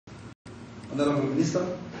Honourable Minister,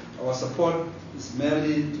 our support is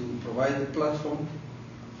merely to provide a platform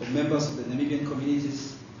for members of the Namibian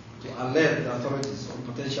communities to alert the authorities on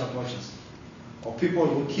potential poachers or people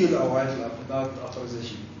who kill our wildlife without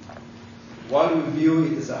authorization. While we view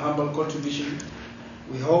it as a humble contribution,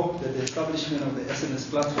 we hope that the establishment of the SMS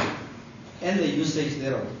platform and the usage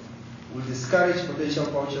thereof will discourage potential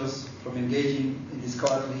poachers from engaging in these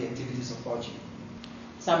cowardly activities of poaching.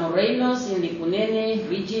 Some rhinos in the Kunene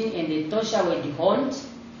region and the Tosha were dehorned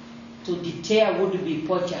to deter would-be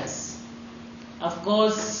poachers. Of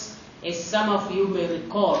course, as some of you may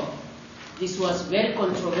recall, this was very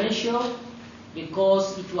controversial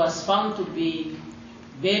because it was found to be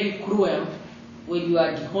very cruel when you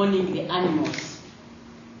are dehorning the animals.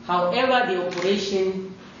 However, the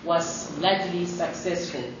operation was largely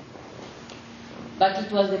successful. But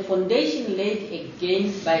it was the foundation laid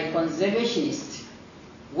again by conservationists,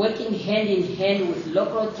 working hand in hand with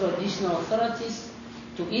local traditional authorities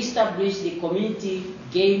to establish the community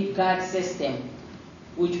game guard system,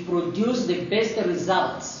 which produced the best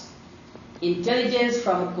results. Intelligence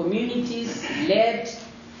from communities led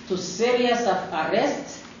to series of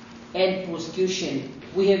arrests and prosecution.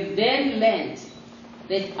 We have then learned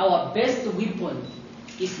that our best weapon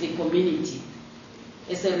is the community.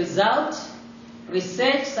 As a result,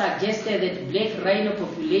 research suggested that black rhino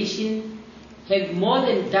population have more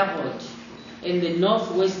than doubled in the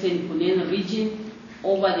northwestern Kunene region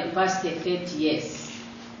over the past 30 years.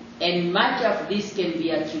 And much of this can be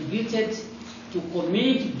attributed to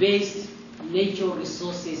community-based natural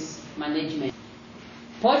resources management.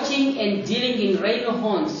 Poaching and dealing in rhino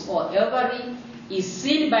horns or ivory is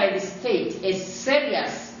seen by the state as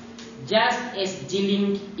serious, just as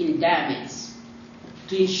dealing in diamonds.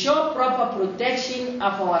 To ensure proper protection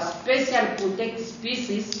of our special protected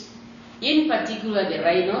species, in particular the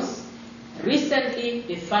rhinos, recently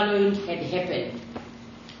the following had happened.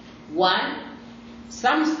 1.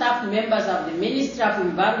 Some staff members of the Ministry of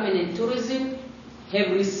Environment and Tourism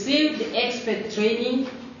have received expert training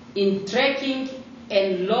in tracking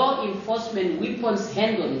and law enforcement weapons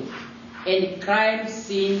handling and crime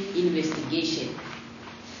scene investigation.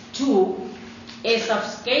 2. A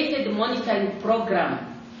sophisticated monitoring program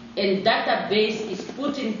and database is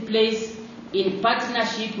put in place in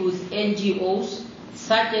partnership with NGOs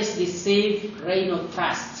such as the Save Rhino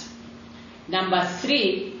Trust. Number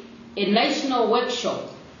 3, a national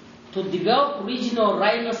workshop to develop regional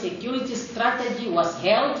rhino security strategy was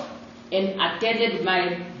held and attended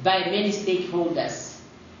by many stakeholders.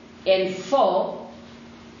 And 4,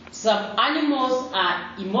 some animals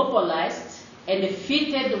are immobilized and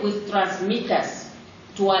fitted with transmitters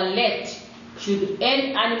to alert should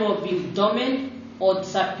any animal be dormant or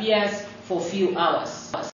disappears for a few hours.